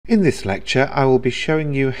In this lecture I will be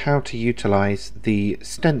showing you how to utilize the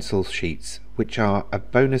stencil sheets, which are a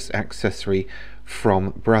bonus accessory from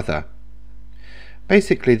Brother.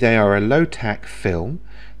 Basically they are a low-tack film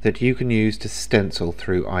that you can use to stencil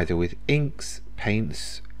through either with inks,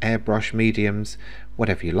 paints, airbrush mediums,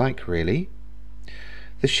 whatever you like really.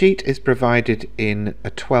 The sheet is provided in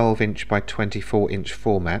a 12" by 24"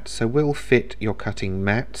 format, so will fit your cutting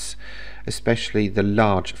mats, especially the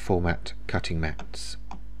large format cutting mats.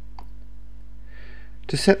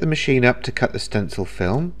 To set the machine up to cut the stencil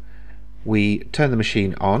film, we turn the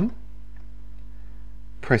machine on,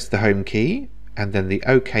 press the home key and then the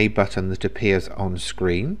OK button that appears on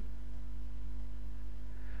screen.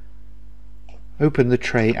 Open the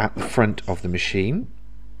tray at the front of the machine.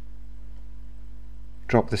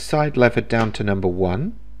 Drop the side lever down to number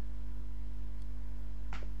 1.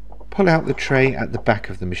 Pull out the tray at the back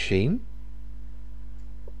of the machine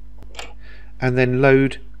and then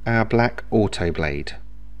load our black auto blade.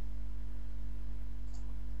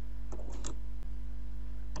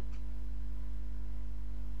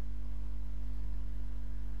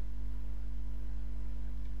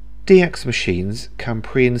 DX machines come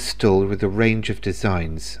pre-installed with a range of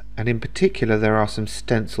designs, and in particular there are some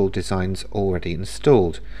stencil designs already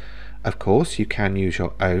installed. Of course you can use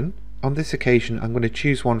your own. On this occasion I'm going to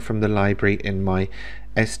choose one from the library in my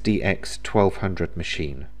SDX 1200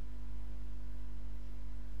 machine.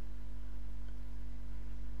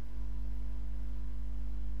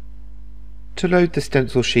 To load the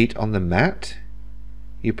stencil sheet on the mat,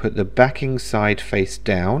 you put the backing side face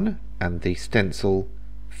down and the stencil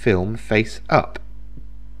film face up.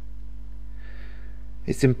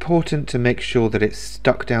 It's important to make sure that it's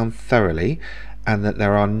stuck down thoroughly and that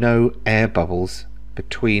there are no air bubbles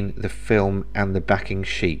between the film and the backing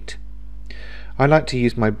sheet. I like to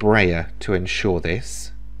use my brayer to ensure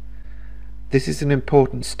this. This is an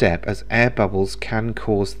important step as air bubbles can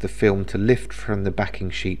cause the film to lift from the backing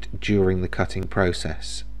sheet during the cutting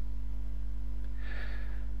process.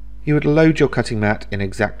 You would load your cutting mat in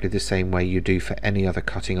exactly the same way you do for any other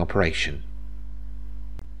cutting operation.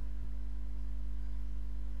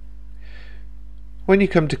 When you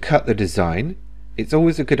come to cut the design, it's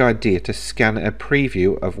always a good idea to scan a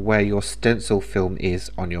preview of where your stencil film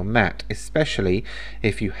is on your mat, especially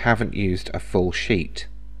if you haven't used a full sheet.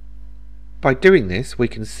 By doing this, we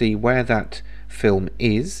can see where that film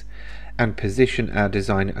is and position our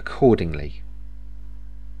design accordingly.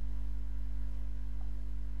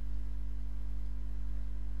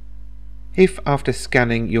 If after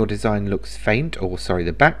scanning your design looks faint,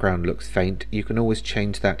 the background looks faint, you can always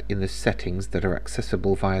change that in the settings that are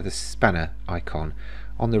accessible via the spanner icon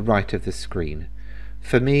on the right of the screen.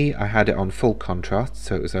 For me, I had it on full contrast,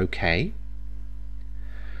 so it was okay.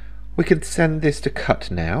 We can send this to cut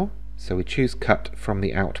now, so we choose cut from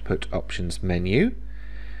the output options menu.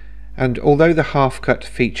 And although the half cut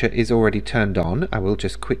feature is already turned on, I will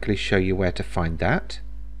just quickly show you where to find that.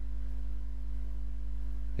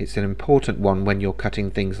 It's an important one when you're cutting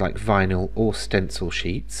things like vinyl or stencil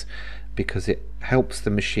sheets, because it helps the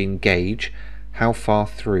machine gauge how far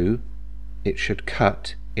through it should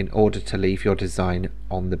cut in order to leave your design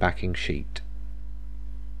on the backing sheet.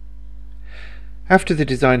 After the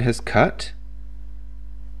design has cut,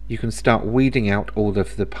 you can start weeding out all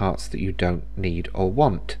of the parts that you don't need or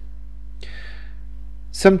want.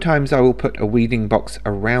 Sometimes I will put a weeding box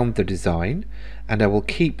around the design and I will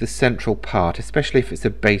keep the central part, especially if it's a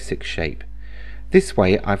basic shape. This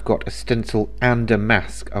way I've got a stencil and a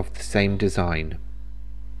mask of the same design.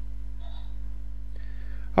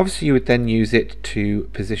 Obviously you would then use it to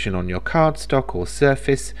position on your cardstock or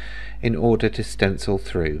surface in order to stencil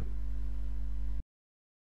through.